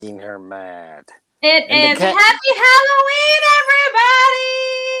making her mad. It is. Happy Halloween, everybody!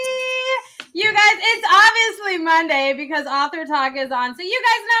 You guys, it's obviously Monday because Author Talk is on. So you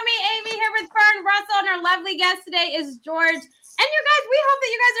guys know me, Amy, here with Fern, Russell, and our lovely guest today is George. And you guys, we hope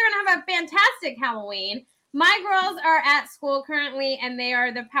that you guys are going to have a fantastic Halloween. My girls are at school currently, and they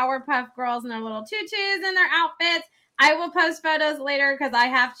are the Powerpuff Girls in their little tutus and their outfits. I will post photos later because I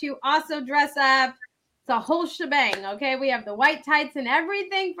have to also dress up. It's a whole shebang, okay? We have the white tights and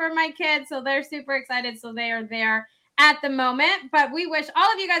everything for my kids, so they're super excited. So they are there at the moment. But we wish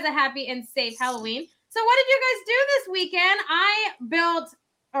all of you guys a happy and safe Halloween. So what did you guys do this weekend? I built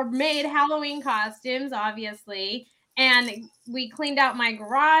or made Halloween costumes, obviously. And we cleaned out my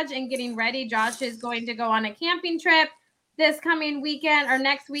garage and getting ready. Josh is going to go on a camping trip this coming weekend or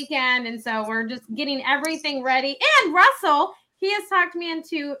next weekend. And so we're just getting everything ready. And Russell, he has talked me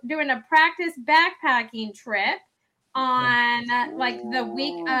into doing a practice backpacking trip on like the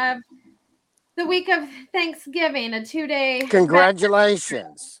week of Thanksgiving, a 2-day.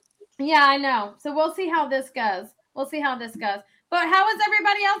 Congratulations. Yeah, I know. So we'll see how this goes. But how was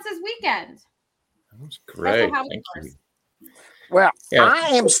everybody else's weekend? That was great. Russell, Thank you. Well, yeah. I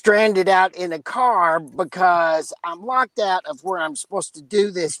am stranded out in a car because I'm locked out of where I'm supposed to do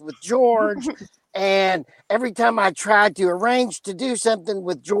this with George. And every time I try to arrange to do something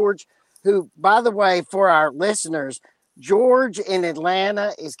with George, who, by the way, for our listeners, George in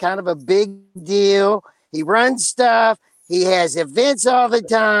Atlanta is kind of a big deal. He runs stuff. He has events all the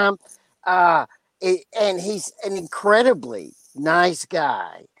time. And he's an incredibly nice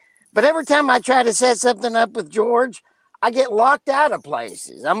guy. But every time I try to set something up with George, I get locked out of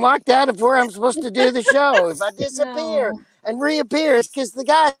places. I'm locked out of where I'm supposed to do the show. If I disappear and reappear, it's because the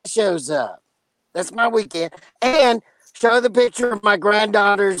guy shows up. That's my weekend. And show the picture of my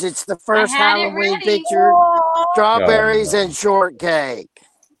granddaughters. It's the first Halloween picture. Strawberries and shortcake.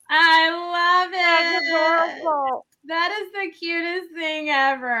 I love it. Adorable. That is the cutest thing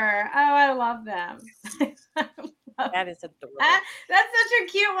ever. Oh, I love them. That is adorable. That's such a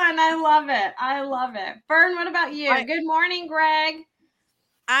cute one. I love it. Fern, what about you? Good morning, Greg.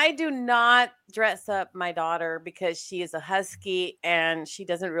 I do not dress up my daughter because she is a husky and she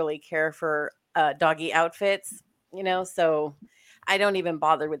doesn't really care for doggy outfits, so I don't even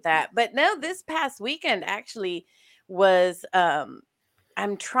bother with that. But no, this past weekend actually was,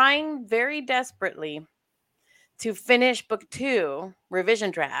 I'm trying very desperately to finish book 2 revision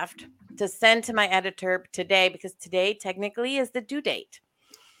draft to send to my editor today, because today technically is the due date.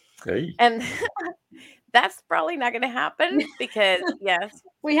 Hey. And that's probably not going to happen because yes,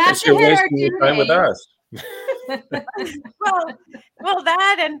 we have to hit our due time with us. well,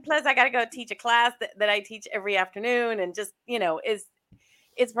 that, and plus I got to go teach a class that I teach every afternoon, and just,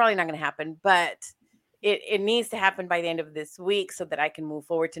 it's probably not going to happen, but it needs to happen by the end of this week so that I can move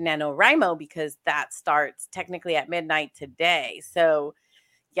forward to NaNoWriMo, because that starts technically at midnight today. So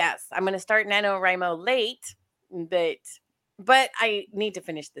yes, I'm going to start NaNoWriMo late, but I need to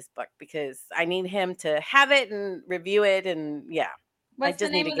finish this book because I need him to have it and review it. And yeah, what's I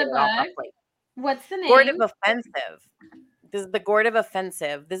just the name need to of get the it off my book? plate. What's the name? Gordive Offensive. This is the Gordive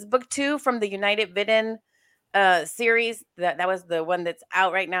Offensive. This is book 2 from the United Vidin series. That was the one that's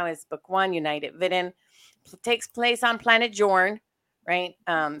out right now. Is book 1, United Vidin. Takes place on planet Jorn, right?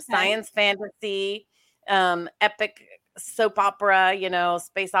 Science fantasy, epic soap opera,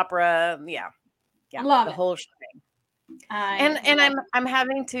 space opera. Yeah. Love the it. whole thing. And I'm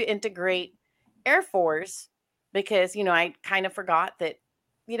having to integrate Air Force because, I kind of forgot that,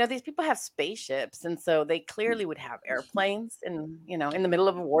 these people have spaceships, and so they clearly would have airplanes, and, in the middle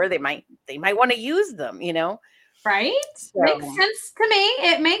of a war, they might want to use them, Right? So, makes sense to me.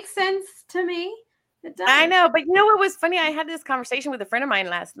 It makes sense to me. It does. I know, but what was funny? I had this conversation with a friend of mine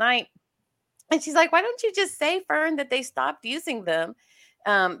last night, and she's like, "Why don't you just say, Fern, that they stopped using them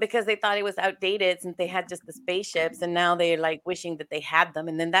because they thought it was outdated since they had just the spaceships, and now they're like wishing that they had them,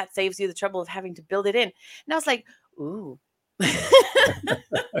 and then that saves you the trouble of having to build it in." And I was like, "Ooh."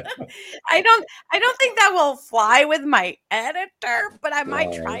 I don't think that will fly with my editor, but I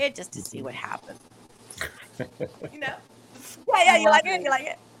might try it just to see what happens. Yeah, you like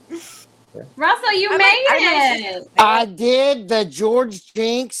it? Russell, you made it. I did. The George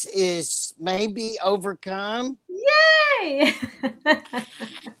Jinx is maybe overcome. Yay!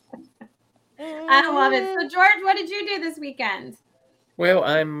 I love it. So, George, what did you do this weekend? Well,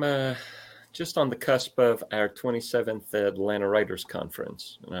 I'm just on the cusp of our 27th Atlanta Writers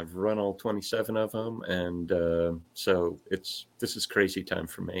Conference, and I've run all 27 of them, and so this is crazy time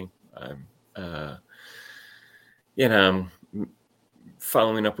for me. I'm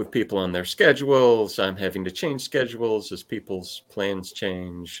following up with people on their schedules. I'm having to change schedules as people's plans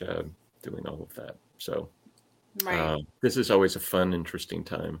change, doing all of that. So this is always a fun, interesting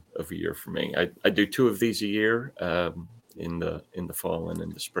time of year for me. I do 2 of these a year, in the fall and in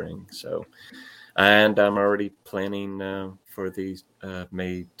the spring. So, and I'm already planning for the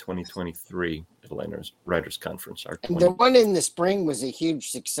May 2023 Atlanta Writers Conference. And the one in the spring was a huge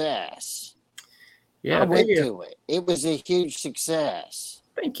success. Yeah, I went to it. It was a huge success.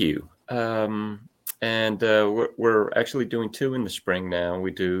 Thank you. And we're actually doing 2 in the spring now. We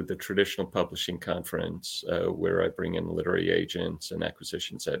do the traditional publishing conference, where I bring in literary agents and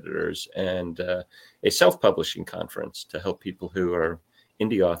acquisitions editors, and a self-publishing conference to help people who are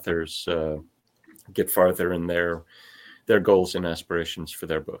indie authors get farther in their goals and aspirations for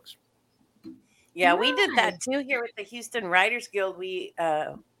their books. Yeah, we did that too here with the Houston Writers Guild. We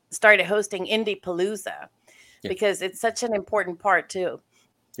started hosting Indie Palooza because it's such an important part too.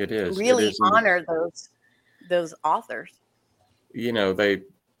 It is. Really it is honor those authors. You know, they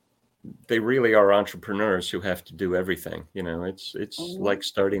really are entrepreneurs who have to do everything. You know, it's like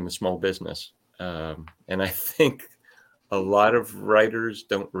starting a small business. And I think a lot of writers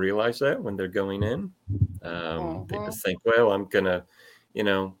don't realize that when they're going in. They just think, well, I'm going to,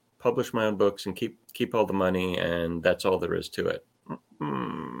 publish my own books and keep all the money, and that's all there is to it.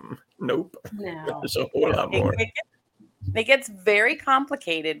 Nope. No. There's a whole lot more. It gets very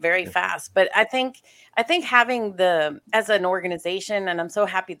complicated very fast. But I think having as an organization, and I'm so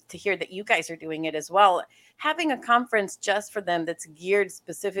happy to hear that you guys are doing it as well, having a conference just for them that's geared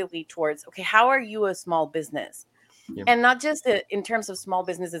specifically towards, okay, how are you a small business? Yep. And not just in terms of small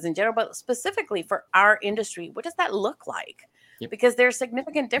businesses in general, but specifically for our industry, what does that look like? Yep. Because there are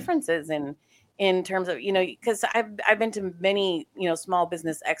significant differences in terms of, because I've been to many, small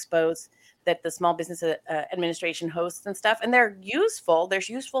business expos that the Small Business Administration hosts and stuff, and they're useful. There's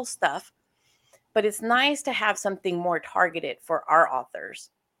useful stuff, but it's nice to have something more targeted for our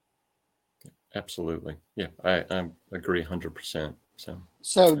authors. Absolutely. Yeah, I agree 100%.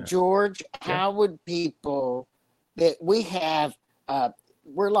 So George, how would people that we have,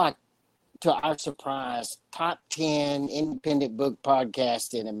 we're like, to our surprise, top 10 independent book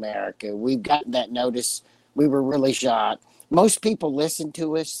podcast in America. We've gotten that notice. We were really shocked. Most people listen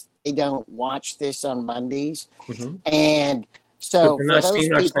to us. They don't watch this on Mondays. Mm-hmm. And so for those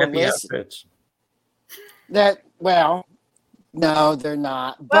people listen, no, they're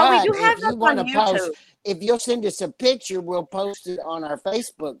not. Well, but we do have if you want to YouTube. post, if you'll send us a picture, we'll post it on our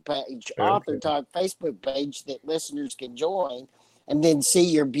Facebook page, Author Talk Facebook page, that listeners can join and then see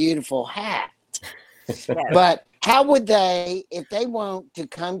your beautiful hat. But how would they, if they want to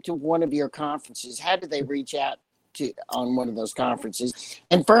come to one of your conferences, how do they reach out on one of those conferences?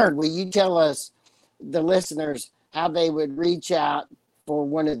 And Fern, will you tell us, the listeners, how they would reach out for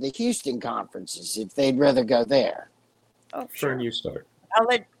one of the Houston conferences if they'd rather go there? Oh, sure. Fern, you start.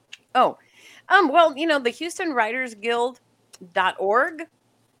 Well, the Houston Writers Guild.org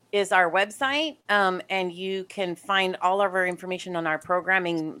is our website, and you can find all of our information on our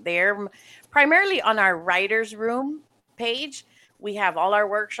programming there, primarily on our Writers Room page. We have all our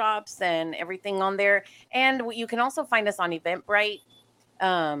workshops and everything on there, and you can also find us on Eventbrite.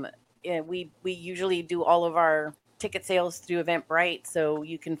 We usually do all of our ticket sales through Eventbrite, so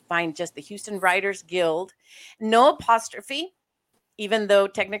you can find just the Houston Writers Guild, no apostrophe, even though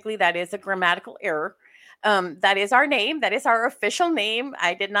technically that is a grammatical error. That is our name. That is our official name.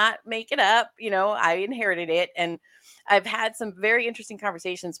 I did not make it up. I inherited it. And I've had some very interesting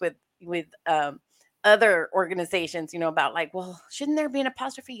conversations with other organizations, about like, well, shouldn't there be an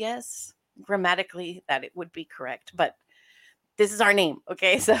apostrophe? Yes, grammatically that it would be correct. But this is our name.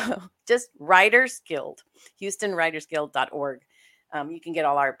 Okay. So just Writers Guild, HoustonWritersGuild.org. You can get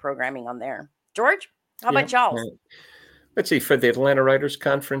all our programming on there. George, how about y'all? Let's see, for the Atlanta Writers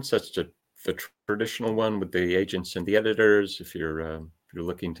Conference, that's the traditional one with the agents and the editors. If you're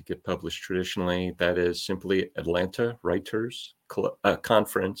looking to get published traditionally, that is simply Atlanta Writers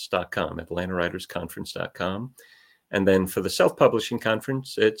Conference.com, AtlantaWritersConference.com. And then for the self-publishing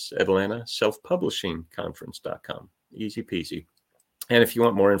conference, it's Atlanta Self-Publishing-Conference.com. Easy peasy. And if you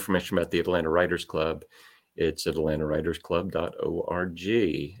want more information about the Atlanta Writers Club, it's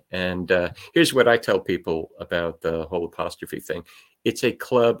AtlantaWritersClub.org. And here's what I tell people about the whole apostrophe thing. It's a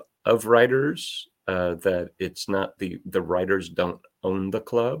club of writers, that it's not the writers don't own the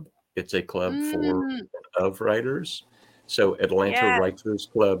club. It's a club of writers. So Atlanta Writers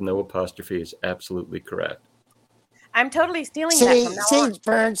Club, no apostrophe, is absolutely correct. I'm totally stealing that from now on.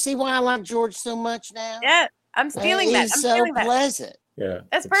 Fern, see why I love George so much now? Yeah, I'm stealing that. He's so pleasant. Yeah,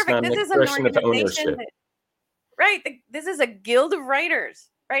 that's perfect. This is an organization right. This is a guild of writers,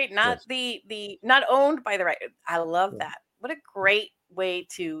 right? Not Yes. the not owned by the writer. I love Yeah. that. What a great way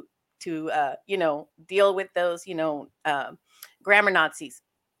to deal with those grammar Nazis.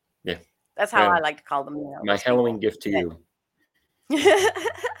 Yeah. That's how I Well, like to call them. my Those Halloween people. gift to you.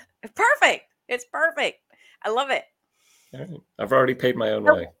 Perfect. It's perfect. I love it. All right. I've already paid my own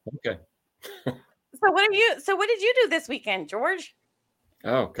So, way. Okay. so what did you do this weekend, George?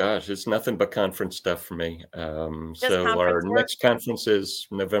 Oh gosh, it's nothing but conference stuff for me. Just So our conference work? next conference is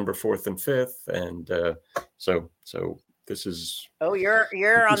November 4th and 5th, and so this is Oh, you're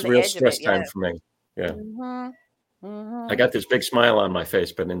on the real edge of stress it. time Yeah. for me. Yeah, Mm-hmm. I got this big smile on my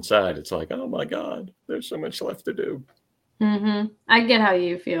face, but inside it's like, oh my God, there's so much left to do. I get how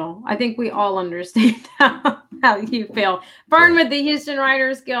you feel. I think we all understand how you feel. Fern with the Houston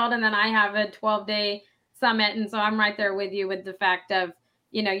Writers Guild, and then I have a 12-day summit, and so I'm right there with you with the fact of,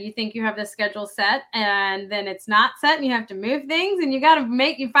 you think you have the schedule set, and then it's not set, and you have to move things, and you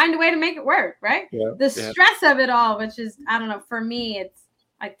find a way to make it work, right? Yeah, The stress of it all, which is, I don't know, for me,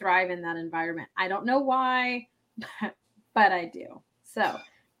 I thrive in that environment. I don't know why, but I do. So,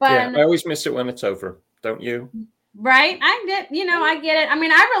 but yeah, I always miss it when it's over. Don't you? Right. I get it. I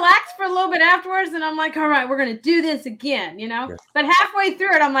mean, I relax for a little bit afterwards and I'm like, all right, we're going to do this again, Yeah. but halfway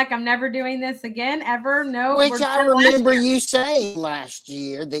through it, I'm like, I'm never doing this again, ever. No. Which I remember you saying last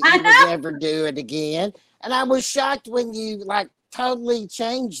year that you would never do it again. And I was shocked when you like totally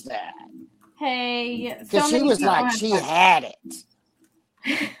changed that. Hey, because she was like, she had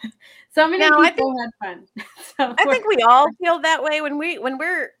it. So many people had fun. So I think we all feel that way when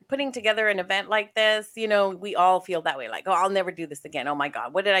we're putting together an event like this. We all feel that way. Like, oh, I'll never do this again. Oh my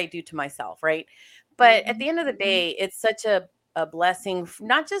God, what did I do to myself, right? But at the end of the day, it's such a blessing,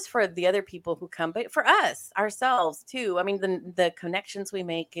 not just for the other people who come, but for us ourselves too. I mean, the connections we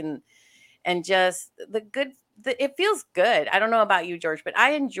make and just it feels good. I don't know about you, George, but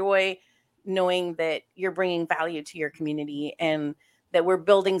I enjoy knowing that you're bringing value to your community and that we're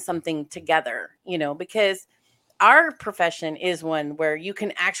building something together, because our profession is one where you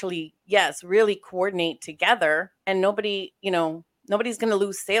can actually, yes, really coordinate together and nobody's going to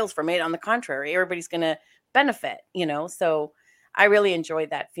lose sales from it. On the contrary, everybody's going to benefit, so I really enjoy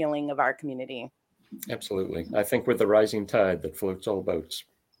that feeling of our community. Absolutely. I think we're the rising tide that floats all boats.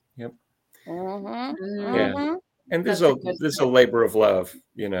 Yep. Yeah. And this is a labor of love,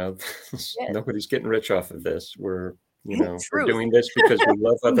 Yes. Nobody's getting rich off of this. We're doing this because we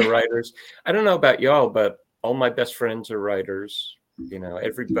love other writers. I don't know about y'all, but all my best friends are writers.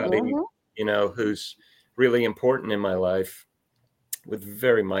 Everybody, who's really important in my life, with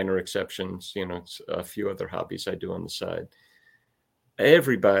very minor exceptions, a few other hobbies I do on the side.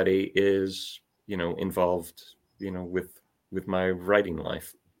 Everybody is, involved, with my writing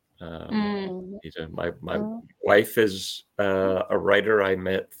life. My wife is a writer I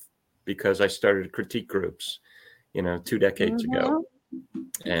met because I started critique groups, 2 decades ago.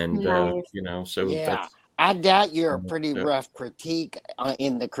 And, so that's. I doubt you're a pretty rough critique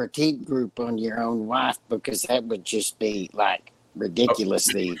in the critique group on your own wife, because that would just be like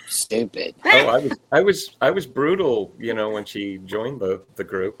ridiculously stupid. Oh, I was brutal, when she joined the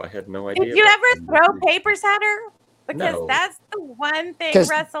group. I had no idea. Did you ever throw papers at her? Because that's the one thing,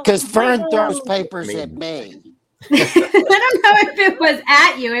 Russell. Because Fern throws papers at me. I don't know if it was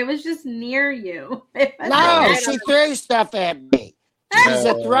at you. It was just near you. No, she threw stuff at me. She's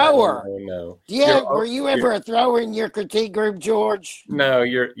a thrower. No. Were you ever a thrower in your critique group, George? No,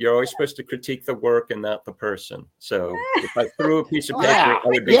 you're always supposed to critique the work and not the person. So if I threw a piece of paper, I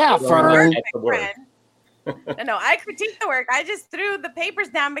would be Fern. at the work. No, I critiqued the work. I just threw the papers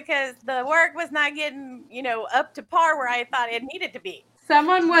down because the work was not getting, up to par where I thought it needed to be.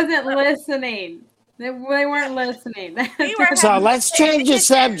 Someone wasn't listening. They weren't listening. So let's change the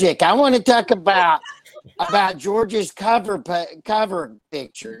subject. I want to talk about George's cover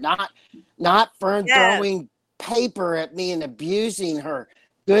picture, not Fern throwing paper at me and abusing her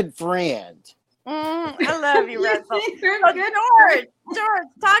good friend. I love you, Russell. George,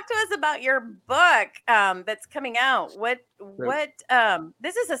 talk to us about your book that's coming out.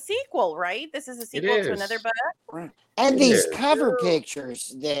 This is a sequel, right? This is a sequel to another book. And these cover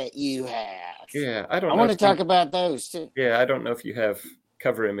pictures that you have. Yeah, I want to talk about those too. Yeah, I don't know if you have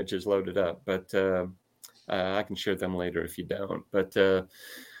cover images loaded up, but I can share them later if you don't. But the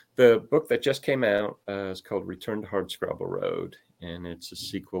book that just came out is called Return to Hardscrabble Road. And it's a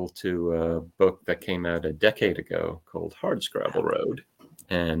sequel to a book that came out a decade ago called Hardscrabble Road.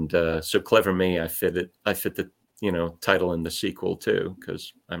 And so clever me, I fit the title in the sequel too,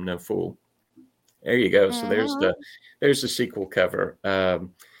 because I'm no fool. There you go. So there's the sequel cover.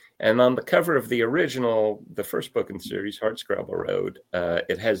 And on the cover of the original, the first book in the series, Hardscrabble Road,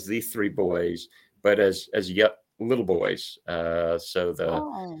 it has these three boys, but as little boys. So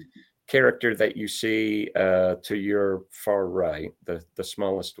the character that you see to your far right, the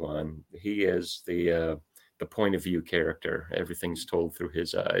smallest one, he is the point of view character. Everything's told through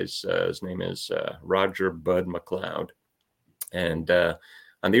his eyes. His name is Roger Bud McLeod. And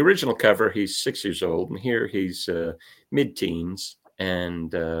on the original cover, he's 6 years old, and here he's mid-teens.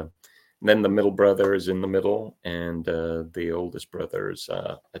 And then the middle brother is in the middle, and the oldest brother is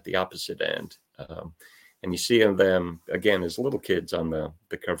at the opposite end. And you see them, again, as little kids on the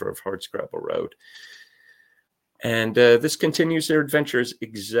cover of Hardscrabble Road. And this continues their adventures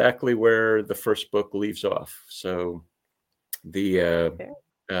exactly where the first book leaves off. So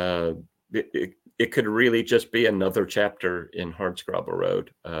it could really just be another chapter in Hardscrabble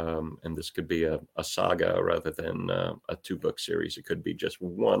Road. And this could be a saga rather than a 2-book series. It could be just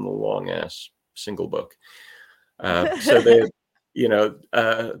one long-ass single book. So the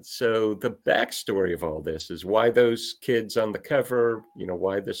backstory of all this is why those kids on the cover,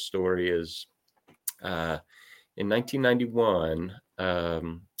 why this story is in 1991,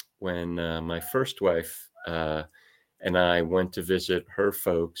 when my first wife and I went to visit her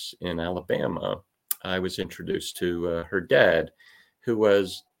folks in Alabama, I was introduced to her dad, who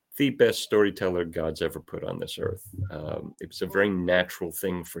was the best storyteller God's ever put on this earth. It was a very natural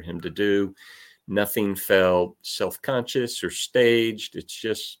thing for him to do. Nothing felt self-conscious or staged.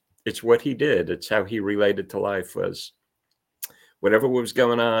 It's what he did. It's how he related to life. Was whatever was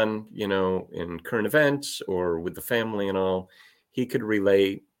going on, in current events or with the family and all, he could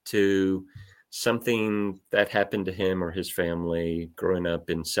relate to something that happened to him or his family growing up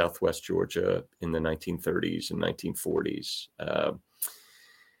in Southwest Georgia in the 1930s and 1940s.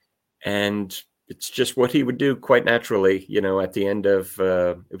 And it's just what he would do quite naturally, at the end of,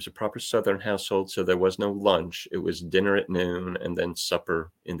 it was a proper Southern household, so there was no lunch. It was dinner at noon and then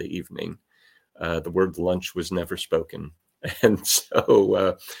supper in the evening. The word lunch was never spoken. And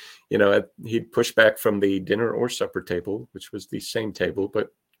so, he'd push back from the dinner or supper table, which was the same table,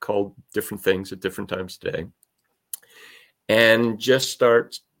 but called different things at different times of day, and just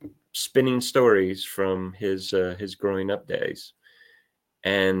start spinning stories from his growing up days.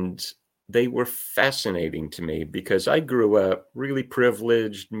 And they were fascinating to me because I grew up really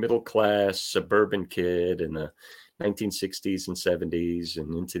privileged, middle-class, suburban kid in the 1960s and 70s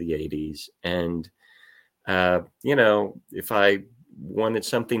and into the 80s. And, if I wanted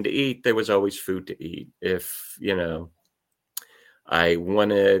something to eat, there was always food to eat. If, I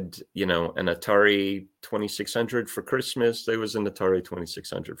wanted, an Atari 2600 for Christmas, there was an Atari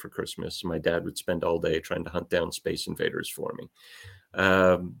 2600 for Christmas. My dad would spend all day trying to hunt down Space Invaders for me.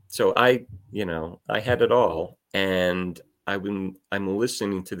 So I had it all. And I'm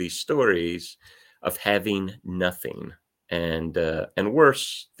listening to these stories of having nothing. And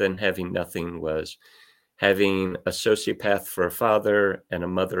worse than having nothing was having a sociopath for a father and a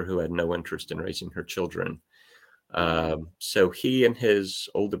mother who had no interest in raising her children. So he and his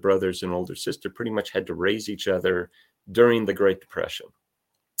older brothers and older sister pretty much had to raise each other during the Great Depression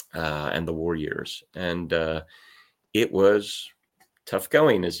and the war years. And it was tough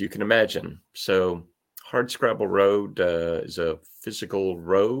going, as you can imagine. So Hardscrabble Road is a physical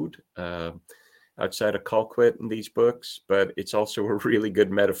road outside of Colquitt in these books, but it's also a really good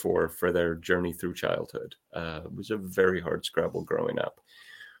metaphor for their journey through childhood. It was a very hard scrabble growing up.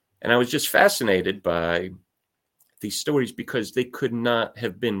 And I was just fascinated by these stories because they could not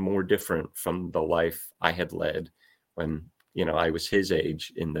have been more different from the life I had led when, I was his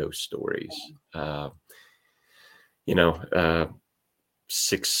age in those stories.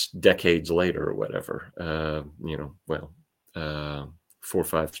 6 decades later or whatever, 4,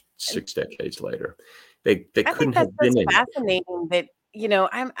 5, 6 decades later, they couldn't have been in. Fascinating that,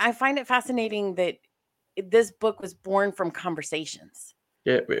 I find it fascinating that this book was born from conversations.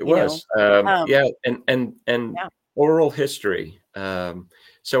 Yeah, it was. And oral history.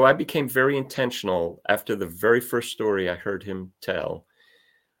 So I became very intentional after the very first story I heard him tell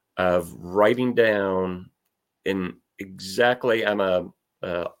of writing down in exactly. I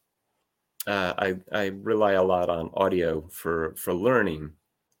rely a lot on audio for learning.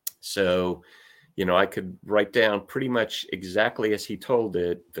 So, I could write down pretty much exactly as he told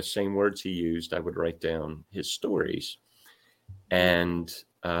it, the same words he used. I would write down his stories and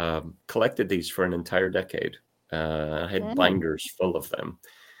collected these for an entire decade. I had binders full of them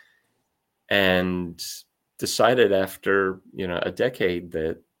and decided after, a decade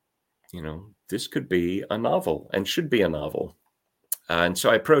that, this could be a novel and should be a novel. And so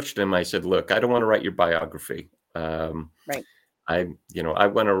I approached him. I said, look, I don't want to write your biography. Right. I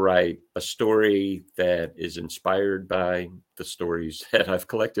want to write a story that is inspired by the stories that I've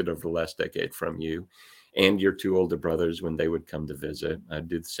collected over the last decade from you and your two older brothers when they would come to visit. I'd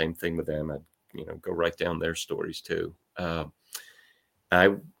do the same thing with them. I'd, go write down their stories too. I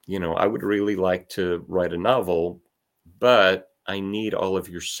would really like to write a novel, but I need all of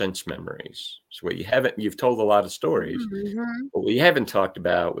your sense memories. So you've told a lot of stories, but what you haven't talked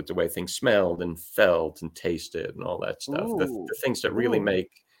about was the way things smelled and felt and tasted and all that stuff. The things that really make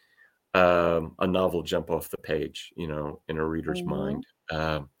a novel jump off the page, in a reader's mind.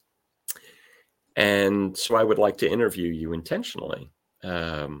 And so I would like to interview you intentionally,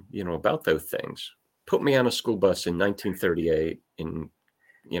 about those things. Put me on a school bus in 1938 in,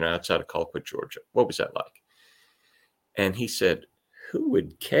 outside of Colquitt, Georgia. What was that like? And he said, who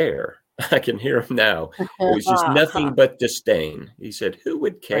would care? I can hear him now. It was just nothing but disdain. He said, who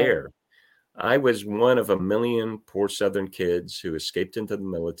would care? Right. I was one of a million poor Southern kids who escaped into the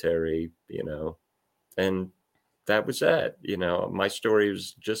military, and that was that. My story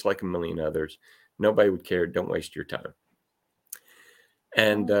was just like a million others. Nobody would care. Don't waste your time.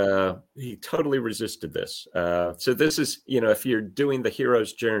 And he totally resisted this. So this is, if you're doing the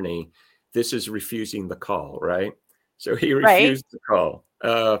hero's journey, this is refusing the call, right? So he refused the call.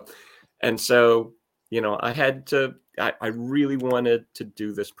 And so, I really wanted to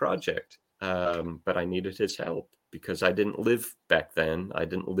do this project, but I needed his help because I didn't live back then. I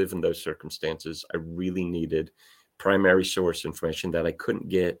didn't live in those circumstances. I really needed primary source information that I couldn't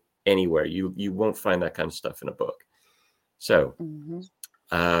get anywhere. You won't find that kind of stuff in a book. So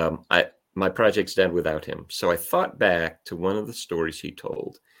my project's dead without him. So I thought back to one of the stories he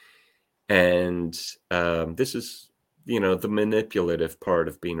told. And this is, the manipulative part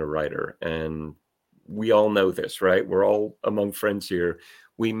of being a writer. And we all know this, right? We're all among friends here.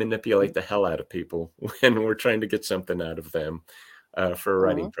 We manipulate the hell out of people when we're trying to get something out of them for a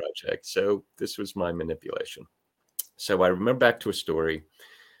writing project. So this was my manipulation. So I remember back to a story.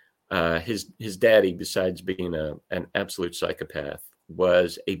 His daddy, besides being an absolute psychopath,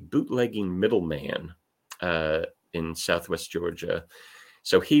 was a bootlegging middleman in Southwest Georgia.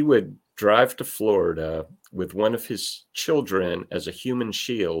 So he would drive to Florida with one of his children as a human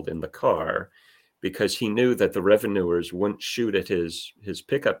shield in the car because he knew that the revenuers wouldn't shoot at his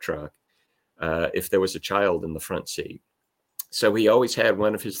pickup truck if there was a child in the front seat. So he always had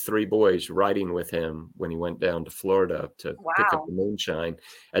one of his three boys riding with him when he went down to Florida to pick up the moonshine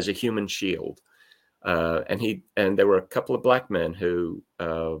as a human shield. And there were a couple of black men who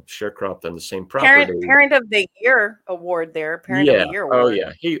sharecropped on the same property. Parent of the Year award there. Parent of the Year award. Oh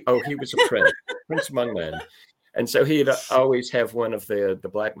yeah. He was a prince, prince among men. And so he'd always have one of the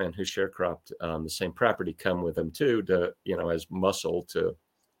black men who sharecropped on the same property come with him too, to, as muscle to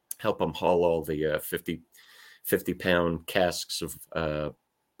help him haul all the 50-pound casks of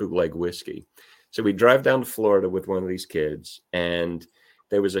bootleg whiskey. So we drive down to Florida with one of these kids, and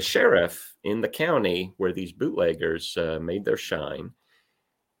there was a sheriff in the county where these bootleggers made their shine.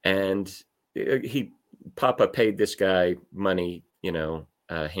 And Papa paid this guy money,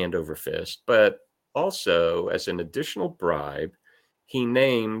 hand over fist. But also, as an additional bribe, he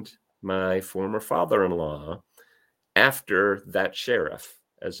named my former father-in-law after that sheriff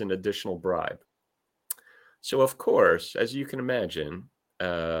as an additional bribe. So, of course, as you can imagine,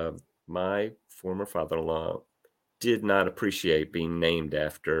 my former father-in-law did not appreciate being named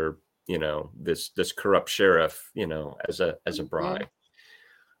after, this corrupt sheriff, as a bribe.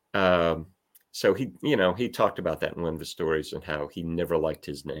 So he talked about that in one of the stories and how he never liked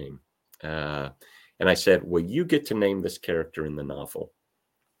his name. And I said, well, you get to name this character in the novel.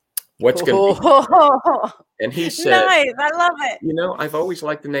 What's going to be? And he said, nice. I love it. I've always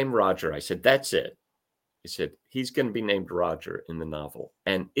liked the name Roger. I said, that's it. He said, he's going to be named Roger in the novel.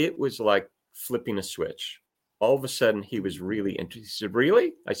 And it was like flipping a switch. All of a sudden, he was really interested. He said,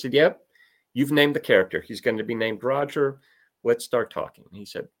 really? I said, yep. You've named the character. He's going to be named Roger. Let's start talking. And he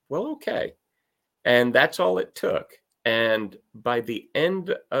said, well, okay. And that's all it took. And by the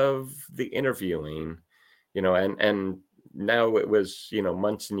end of the interviewing, and now it was,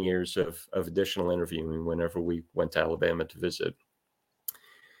 months and years of additional interviewing whenever we went to Alabama to visit.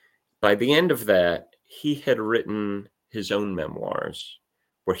 By the end of that, he had written his own memoirs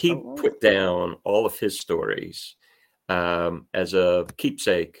where he put down all of his stories as a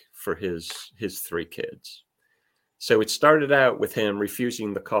keepsake for his three kids. So it started out with him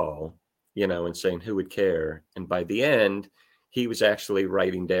refusing the call, and saying who would care. And by the end, he was actually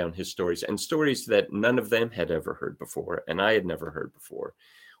writing down his stories, and stories that none of them had ever heard before, and I had never heard before,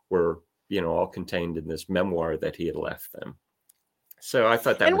 were, all contained in this memoir that he had left them. So I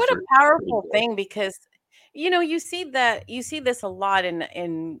thought that was what a powerful thing, because You see this a lot,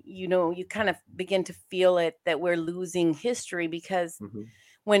 and you kind of begin to feel it, that we're losing history, because Mhm.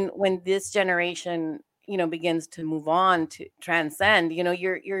 when this generation begins to move on, to transcend,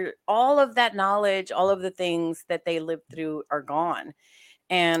 you're all of that knowledge, all of the things that they lived through are gone.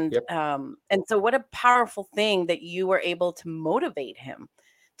 And Yep. and so what a powerful thing that you were able to motivate him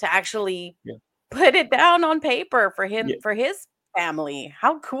to actually Yeah. put it down on paper for him, Yeah. for his family.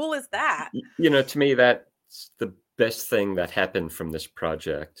 How cool is that? To me, that's the best thing that happened from this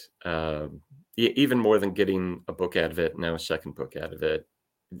project. Even more than getting a book out of it, now a second book out of it.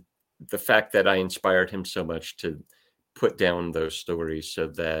 The fact that I inspired him so much to put down those stories so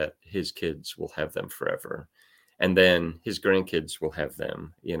that his kids will have them forever. And then his grandkids will have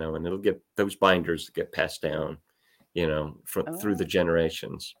them, and it'll get those binders get passed down, through the Oh.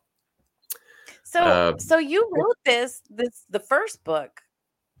 generations. So you wrote the first book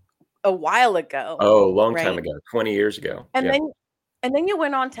a while ago, Oh, a long time right? ago, 20 years ago. And Yeah. then you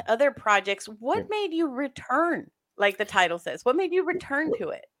went on to other projects. What Yeah. made you return? Like the title says, what made you return to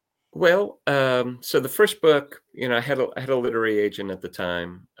it? Well, so the first book, I had a literary agent at the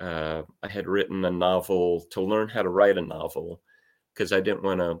time. I had written a novel to learn how to write a novel, because I didn't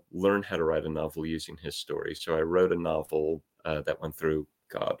want to learn how to write a novel using his story. So I wrote a novel that went through,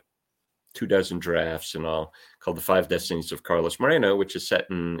 24 drafts and all, called The Five Destinies of Carlos Moreno, which is set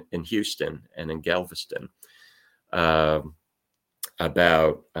in Houston and in Galveston, about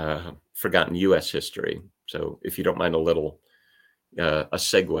forgotten U.S. history. So if you don't mind a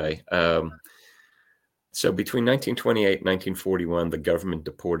segue. So between 1928 and 1941, the government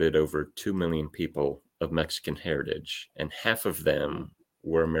deported over 2 million people of Mexican heritage, and half of them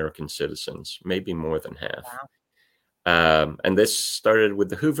were American citizens, maybe more than half. Wow. And this started with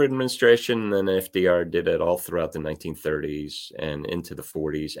the Hoover administration, and then FDR did it all throughout the 1930s and into the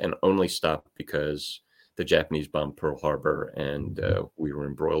 40s, and only stopped because the Japanese bombed Pearl Harbor, and we were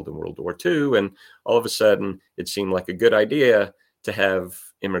embroiled in World War II. And all of a sudden, it seemed like a good idea to have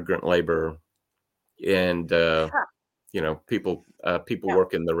immigrant labor and people Yeah.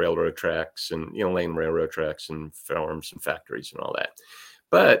 working the railroad tracks, and laying railroad tracks and farms and factories and all that.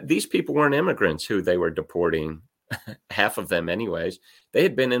 But these people weren't immigrants who they were deporting. Half of them, anyways. They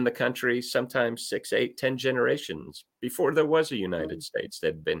had been in the country sometimes 6, 8, 10 generations before there was a United States.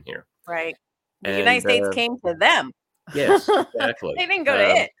 They'd been here. Right. The United And States came to them. yes, exactly. They didn't go to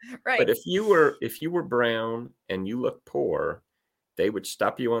it. Right. But if you were brown and you looked poor, they would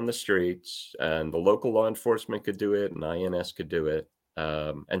stop you on the streets, and the local law enforcement could do it, and INS could do it,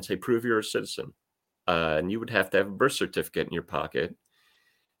 and say, prove you're a citizen. And you would have to have a birth certificate in your pocket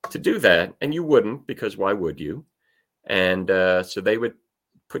to do that. And you wouldn't, because why would you? And so they would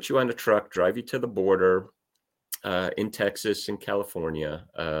put you on a truck, drive you to the border in Texas and California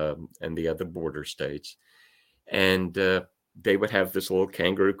and the other border states. And they would have this little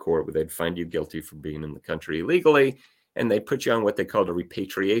kangaroo court where they'd find you guilty for being in the country illegally. And they put you on what they called a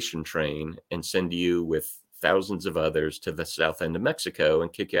repatriation train and send you with thousands of others to the south end of Mexico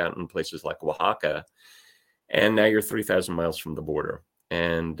and kick you out in places like Oaxaca. And now you're 3,000 miles from the border.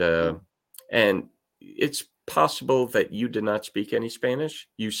 And it's possible that you did not speak any Spanish.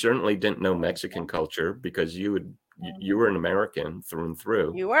 You certainly didn't know Mexican culture, because you were an American through and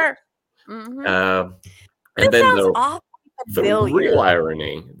through. You were. Mm-hmm. And then the real familiar.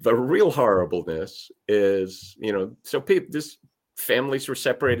 irony, the real horribleness is, so families were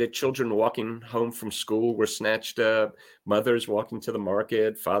separated, children walking home from school were snatched up, mothers walking to the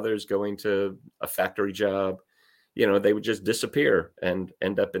market, fathers going to a factory job. They would just disappear and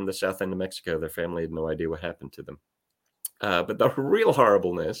end up in the south end of Mexico. Their family had no idea what happened to them. But the real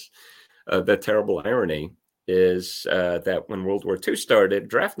horribleness, the terrible irony, is that when World War II started,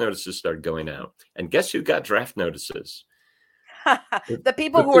 draft notices started going out. And guess who got draft notices? The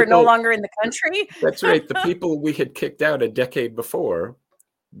people who are no longer in the country. That's right. The people we had kicked out a decade before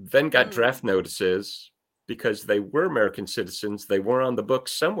then got draft notices because they were American citizens. They were on the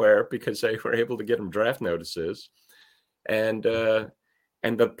books somewhere because they were able to get them draft notices. And the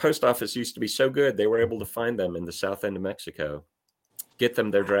post office used to be so good, they were able to find them in the south end of Mexico, get them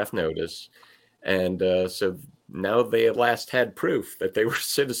their draft notice. And so now they at last had proof that they were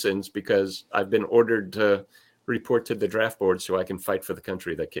citizens, because I've been ordered to report to the draft board so I can fight for the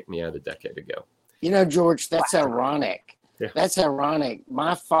country that kicked me out a decade ago. George, that's ironic. Yeah. That's ironic.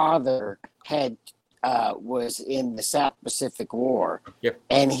 My father was in the South Pacific War,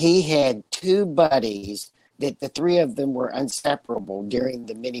 and he had two buddies that the three of them were inseparable during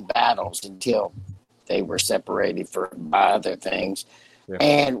the many battles until they were separated by other things. Yeah.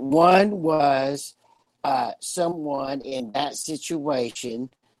 And one was someone in that situation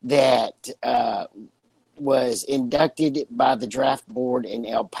that was inducted by the draft board in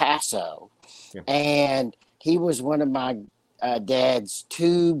El Paso, and he was one of my dad's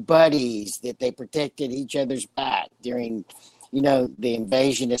two buddies that they protected each other's back during, the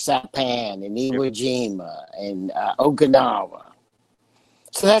invasion of Saipan and Iwo Jima and Okinawa.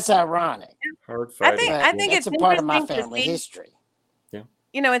 So that's ironic. Hard fighting. I think that's it's a part of my interesting to family see. history.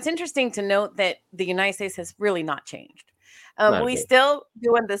 It's interesting to note that the United States has really not changed. We bit. still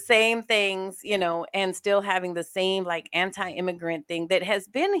doing the same things, and still having the same like anti-immigrant thing that has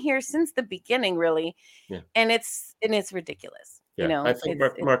been here since the beginning, really. Yeah. And it's ridiculous. Yeah. I think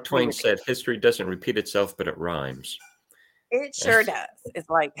it's Mark Twain ridiculous. said, "History doesn't repeat itself, but it rhymes." It sure does. It's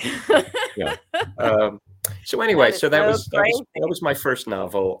like Yeah. So anyway, that was my first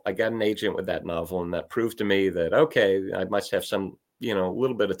novel. I got an agent with that novel, and that proved to me that okay, I must have some, a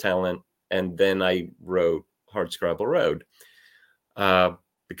little bit of talent. And then I wrote Hardscrabble Road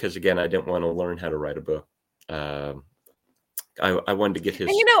because again, I didn't want to learn how to write a book. I wanted to get his.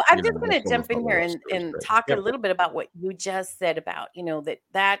 And I'm just going to jump in here and talk a little bit about what you just said about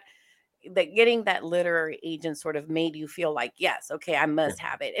that getting that literary agent sort of made you feel like, yes, okay, I must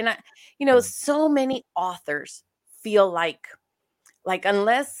have it. And so many authors feel like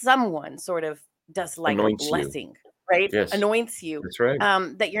unless someone sort of does like anoints a blessing, right? Yes. Anoints you. That's right.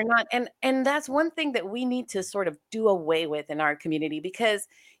 That you're not, and that's one thing that we need to sort of do away with in our community, because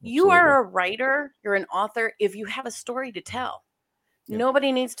you are a writer, you're an author if you have a story to tell.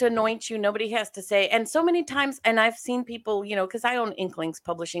 Nobody needs to anoint you. Nobody has to say. And so many times, and I've seen people, because I own Inklings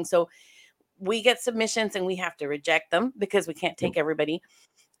Publishing. So we get submissions and we have to reject them because we can't take everybody.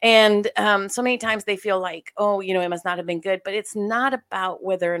 And so many times they feel like, oh, it must not have been good. But it's not about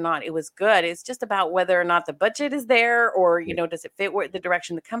whether or not it was good. It's just about whether or not the budget is there, or, does it fit the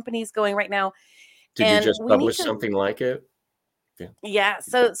direction the company is going right now? Did you just publish something like it? Yeah.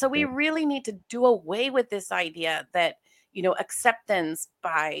 So we really need to do away with this idea that, acceptance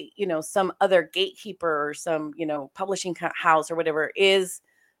by, some other gatekeeper or some, publishing house or whatever is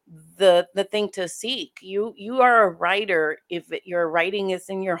the thing to seek. You are a writer if your writing is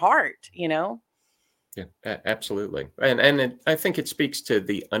in your heart, Yeah, absolutely. And I think it speaks to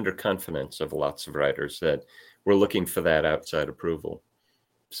the underconfidence of lots of writers that we're looking for that outside approval.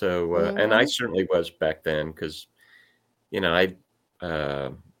 So, and I certainly was back then because,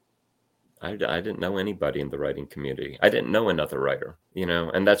 I didn't know anybody in the writing community. I didn't know another writer,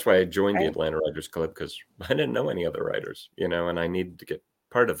 and that's why I joined the Atlanta Writers Club, because I didn't know any other writers, and I needed to get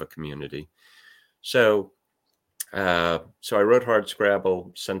part of a community. So I wrote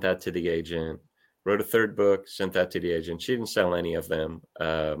Hardscrabble, sent that to the agent, wrote a third book, sent that to the agent. She didn't sell any of them.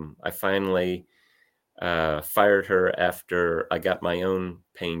 I finally fired her after I got my own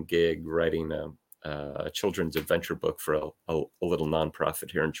paying gig writing a children's adventure book for a little nonprofit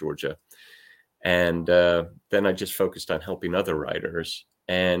here in Georgia. And then I just focused on helping other writers.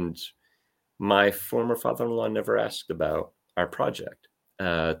 And my former father-in-law never asked about our project.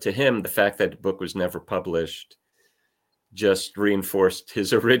 To him, the fact that the book was never published just reinforced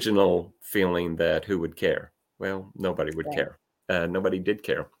his original feeling that who would care? Well, nobody would care. Nobody did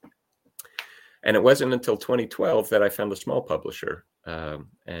care. And it wasn't until 2012 that I found a small publisher.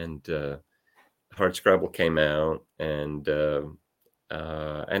 And Hardscrabble came out, and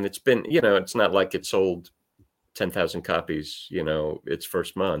it's been, it's not like it sold 10,000 copies, its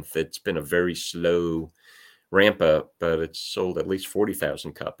first month. It's been a very slow ramp up, but it's sold at least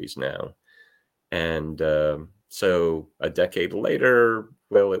 40,000 copies now. And so a decade later,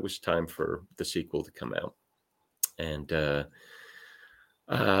 well, it was time for the sequel to come out. And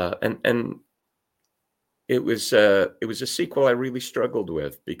it was a sequel I really struggled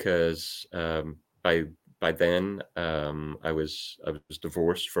with because by then I was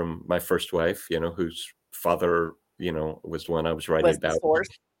divorced from my first wife, whose father, was the one I was writing about.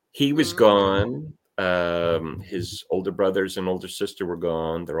 He was gone. His older brothers and older sister were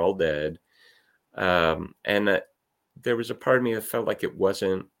gone. They're all dead. And there was a part of me that felt like it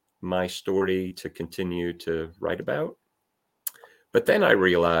wasn't my story to continue to write about. But then I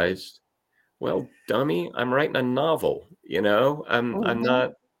realized, well, dummy, I'm writing a novel, I'm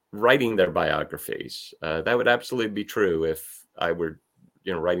not writing their biographies. That would absolutely be true if I were,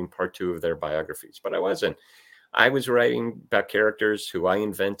 writing part 2 of their biographies, but I wasn't. I was writing about characters who I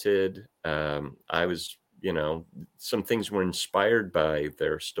invented. I was, some things were inspired by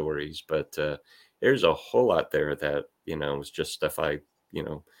their stories, but there's a whole lot there that, was just stuff I,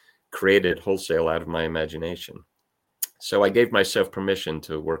 created wholesale out of my imagination. So I gave myself permission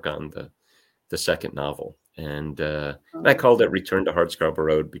to work on the second novel. And I called it Return to Hardscrabble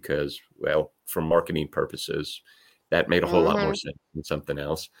Road because, well, for marketing purposes, that made a whole lot more sense than something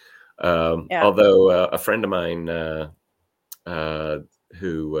else. Yeah. Although a friend of mine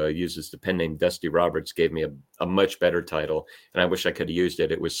who uses the pen name Dusty Roberts gave me a much better title, and I wish I could have used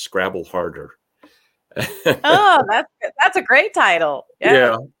it. It was Scrabble Harder. Oh, that's a great title.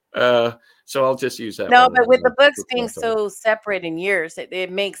 Yeah. So I'll just use that No, one. but with the books being title. so separate in years,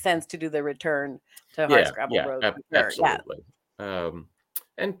 it makes sense to do the return to Hardscrabble Road. For sure. Absolutely.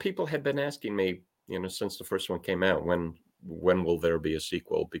 And people had been asking me, since the first one came out, when will there be a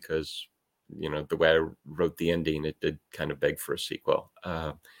sequel? Because the way I wrote the ending, it did kind of beg for a sequel.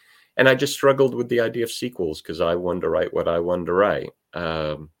 And I just struggled with the idea of sequels because I wanted to write what I wanted to write.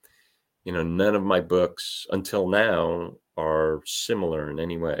 None of my books until now are similar in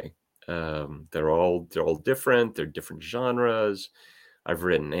any way. They're all different. They're different genres. I've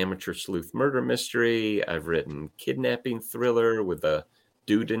written amateur sleuth murder mystery. I've written kidnapping thriller with a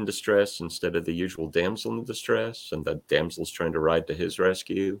dude in distress instead of the usual damsel in distress, and the damsel's trying to ride to his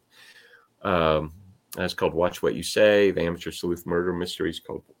rescue. That's called Watch What You Say. The amateur sleuth murder mystery is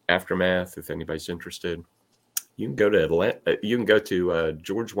called Aftermath. If anybody's interested, you can go to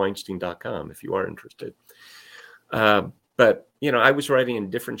GeorgeWeinstein.com if you are interested. But I was writing in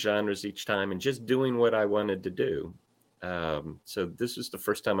different genres each time and just doing what I wanted to do. So this is the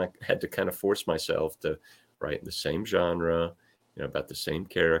first time I had to kind of force myself to write in the same genre, about the same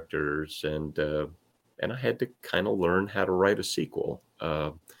characters, and I had to kind of learn how to write a sequel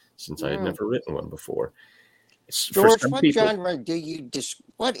since I had never written one before. George, what genre do you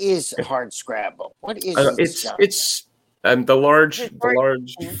what is Hardscrabble? What is it's the large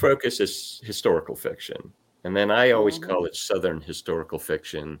focus is historical fiction, and then I always call it Southern historical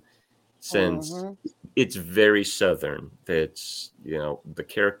fiction, since it's very Southern. It's the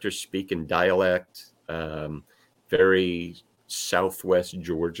characters speak in dialect, very Southwest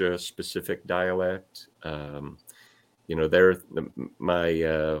Georgia specific dialect.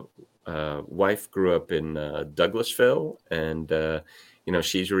 My wife grew up in Douglasville, and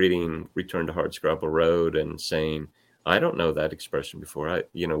she's reading Return to Hardscrabble Road and saying, I don't know that expression before.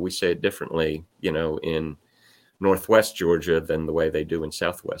 We say it differently, in Northwest Georgia than the way they do in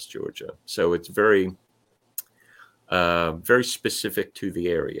Southwest Georgia. So it's very, very specific to the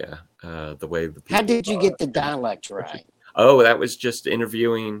area, the way the people. How did you get the dialect right? Oh, that was just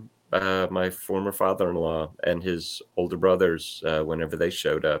interviewing my former father-in-law and his older brothers whenever they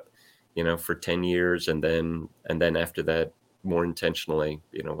showed up, for 10 years. And then after that, more intentionally,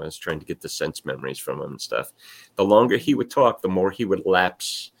 when I was trying to get the sense memories from him and stuff. The longer he would talk, the more he would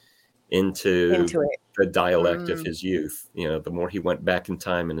lapse into the dialect of his youth. The more he went back in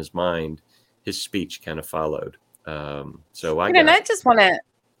time in his mind, his speech kind of followed. So I just want to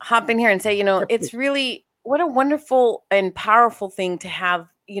hop in here and say, it's really, what a wonderful and powerful thing to have,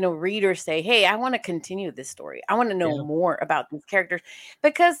 readers say, hey, I want to continue this story. I want to know more about these characters,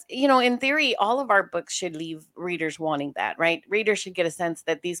 because, in theory, all of our books should leave readers wanting that, right? Readers should get a sense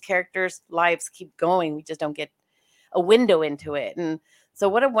that these characters' lives keep going. We just don't get a window into it. And so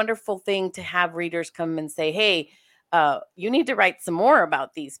what a wonderful thing to have readers come and say, hey, you need to write some more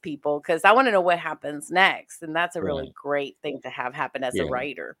about these people, because I want to know what happens next. And that's a really great thing to have happen as a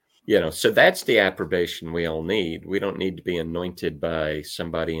writer. So that's the approbation we all need. We don't need to be anointed by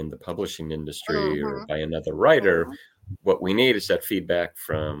somebody in the publishing industry or by another writer. What we need is that feedback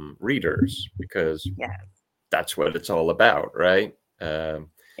from readers, because that's what it's all about, right?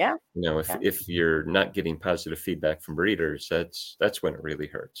 If you're not getting positive feedback from readers, that's when it really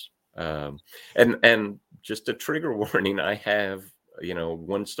hurts. And just a trigger warning, I have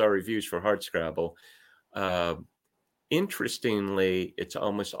 1-star reviews for Hardscrabble. Interestingly, it's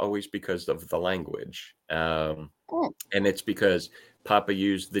almost always because of the language. And it's because Papa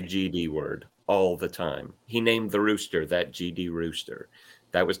used the GD word all the time. He named the rooster that GD rooster.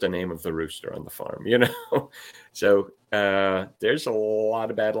 That was the name of the rooster on the farm, So there's a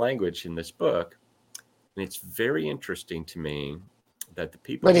lot of bad language in this book. And it's very interesting to me that the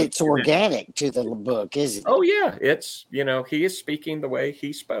people. But it's organic to the book, isn't it? Oh, yeah. It's, he is speaking the way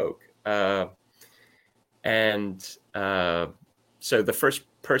he spoke. So the first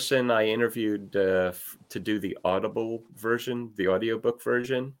person I interviewed to do the Audible version, the audiobook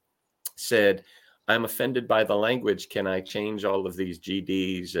version, said, I'm offended by the language. Can I change all of these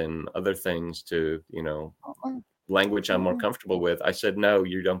GDs and other things to, language I'm more comfortable with? I said, no,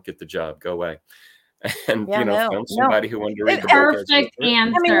 you don't get the job. Go away. And, found somebody who wanted to read the book. Perfect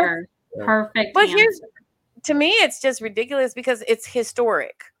answer. Perfect answer. To me, it's just ridiculous because it's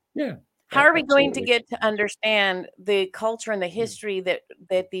historic. Yeah. How are we going to get to understand the culture and the history that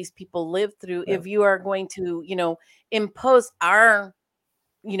these people lived through if you are going to, impose our,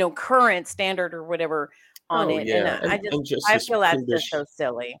 current standard or whatever on it? Yeah. And I feel that's just so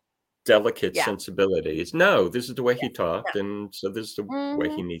silly. delicate Yeah. sensibilities. No, this is the way he Yeah. talked, and so this is the way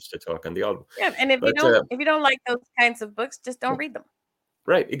he needs to talk on the album. Yeah, and if But you don't like those kinds of books, just don't read them.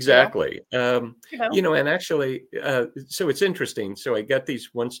 right, exactly. You know. And actually, so it's interesting. So I got these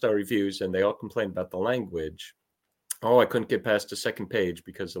 1-star reviews, and they all complain about the language. Oh, I couldn't get past the second page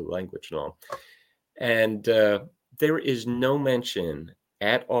because of the language and all. And there is no mention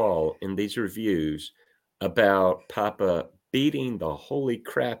at all in these reviews about Papa beating the holy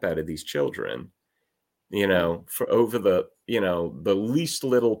crap out of these children, for over the, the least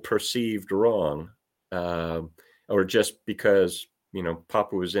little perceived wrong, or just because,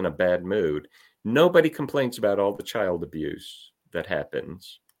 Papa was in a bad mood. Nobody complains about all the child abuse that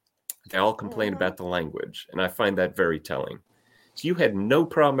happens. They all complain about the language. And I find that very telling. So you had no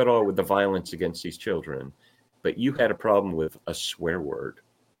problem at all with the violence against these children, but you had a problem with a swear word.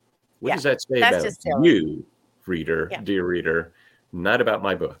 What does that say about you, reader, dear reader, not about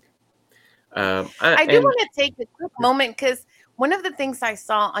my book? I do want to take a quick moment, because one of the things I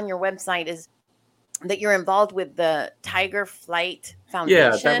saw on your website is that you're involved with the Tiger Flight Foundation.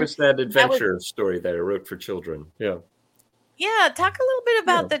 Yeah, that was that adventure story that I wrote for children. Yeah. Yeah, talk a little bit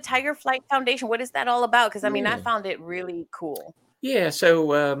about the Tiger Flight Foundation. What is that all about? Because I mean, I found it really cool. Yeah,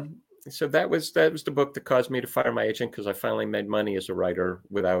 so so that was the book that caused me to fire my agent, because I finally made money as a writer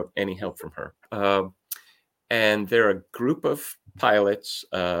without any help from her. And they're a group of pilots,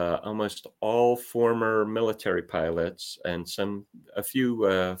 almost all former military pilots, and a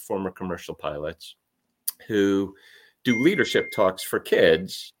few former commercial pilots, who do leadership talks for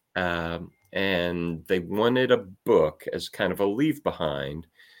kids. And they wanted a book as kind of a leave behind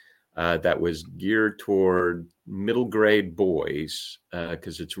that was geared toward middle grade boys,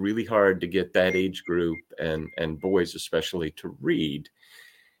 because it's really hard to get that age group and boys especially to read.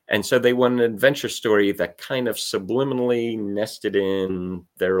 And so they wanted an adventure story that kind of subliminally nested in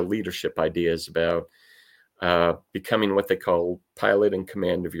their leadership ideas about becoming what they call pilot in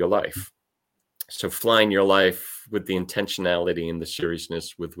command of your life. So flying your life with the intentionality and the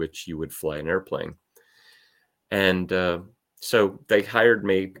seriousness with which you would fly an airplane. And so they hired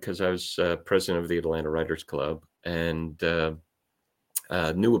me because I was president of the Atlanta Writers Club, and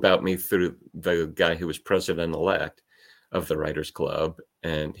knew about me through the guy who was president-elect of the Writers Club,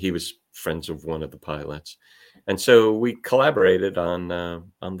 and he was friends of one of the pilots. And so we collaborated on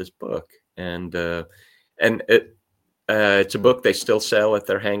this book, and it's a book they still sell at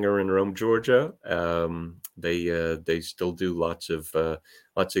their hangar in Rome, Georgia. They still do lots of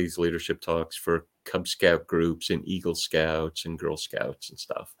these leadership talks for Cub Scout groups and Eagle Scouts and Girl Scouts and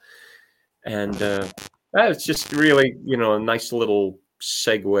stuff. And it's just really, a nice little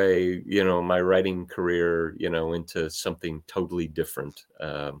segue, my writing career, into something totally different.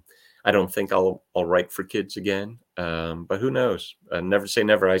 I don't think I'll write for kids again, but who knows? Never say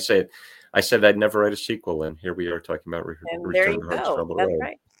never. I said I'd never write a sequel, and here we are talking about Return to Heart's Troubled Road.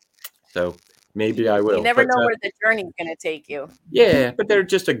 Right. So maybe I will. You never know where the journey's going to take you. Yeah, but they're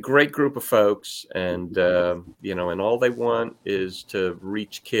just a great group of folks, and and all they want is to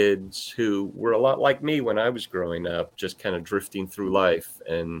reach kids who were a lot like me when I was growing up, just kind of drifting through life,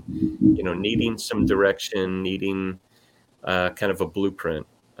 and needing some direction, needing kind of a blueprint,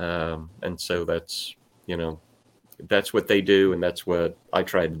 and so that's what they do, and that's what I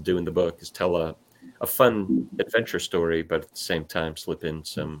tried to do in the book, is tell a fun adventure story, but at the same time slip in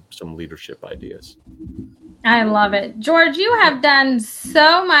some leadership ideas. I love it. George, you have done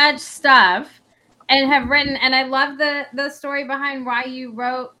so much stuff and have written, and I love the story behind why you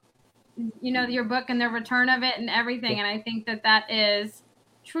wrote, your book and the return of it and everything. And I think that is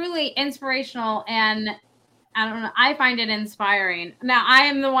truly inspirational, and I don't know, I find it inspiring. Now, I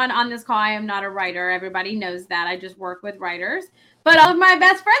am the one on this call. I am not a writer. Everybody knows that. I just work with writers. But all of my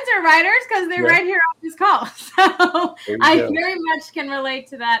best friends are writers because they're right here on this call. So I very much can relate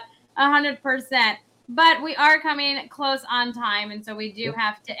to that 100%. But we are coming close on time, and so we do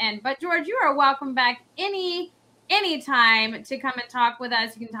have to end. But George, you are welcome back any time to come and talk with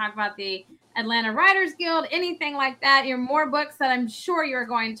us. You can talk about the Atlanta Writers Guild, anything like that. Your more books that I'm sure you're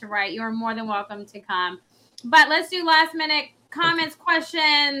going to write. You are more than welcome to come. But let's do last minute comments,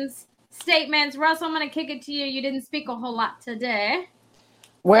 questions, statements. Russell, I'm going to kick it to you. You didn't speak a whole lot today.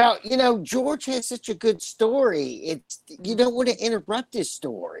 Well, George has such a good story. You don't want to interrupt his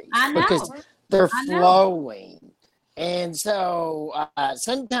stories because they're flowing. And so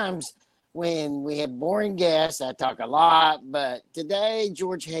sometimes when we have boring guests, I talk a lot, but today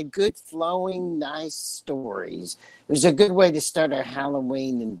George had good, flowing, nice stories. It was a good way to start our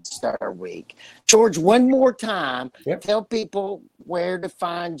Halloween and start our week. George, one more time, Yep. tell people where to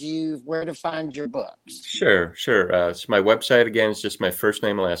find you, where to find your books. Sure. So my website, again, is just my first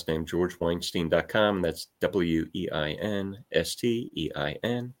name, last name, GeorgeWeinstein.com. That's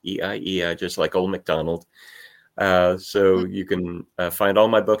WeinsteinEIE, just like Old MacDonald. So you can find all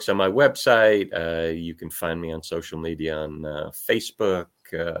my books on my website. You can find me on social media on Facebook,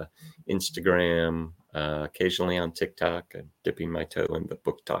 Instagram, occasionally on TikTok, dipping my toe in the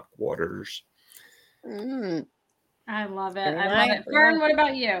book talk waters. I love it. Very I love nice. it. Fern, what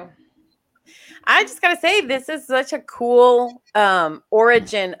about you? I just gotta say, this is such a cool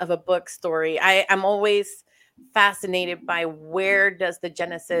origin of a book story. I'm always fascinated by where does the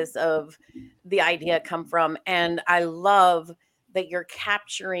genesis of the idea come from, and I love that you're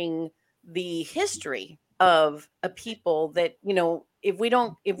capturing the history of a people that, you know, if we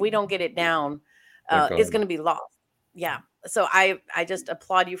don't get it down, it's going to be lost. Yeah. So I just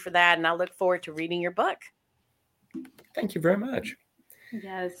applaud you for that, and I look forward to reading your book. Thank you very much.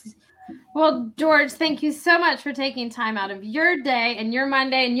 Yes. Well, George, thank you so much for taking time out of your day and your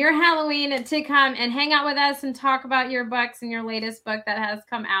Monday and your Halloween to come and hang out with us and talk about your books and your latest book that has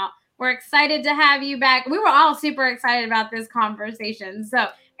come out. We're excited to have you back. We were all super excited about this conversation. So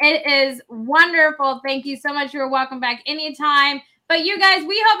it is wonderful. Thank you so much. You're welcome back anytime. But you guys,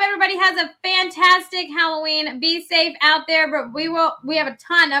 we hope everybody has a fantastic Halloween. Be safe out there. But we have a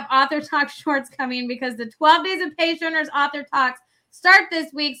ton of Author Talk shorts coming because the 12 Days of Page Turners Author Talks start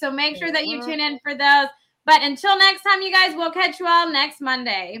this week. So make sure that you tune in for those. But until next time, you guys, we'll catch you all next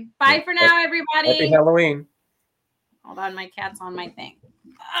Monday. Bye for now, everybody. Happy Halloween. Hold on, my cat's on my thing.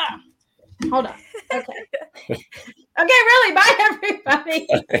 Hold on. Okay. Okay, really. Bye, everybody.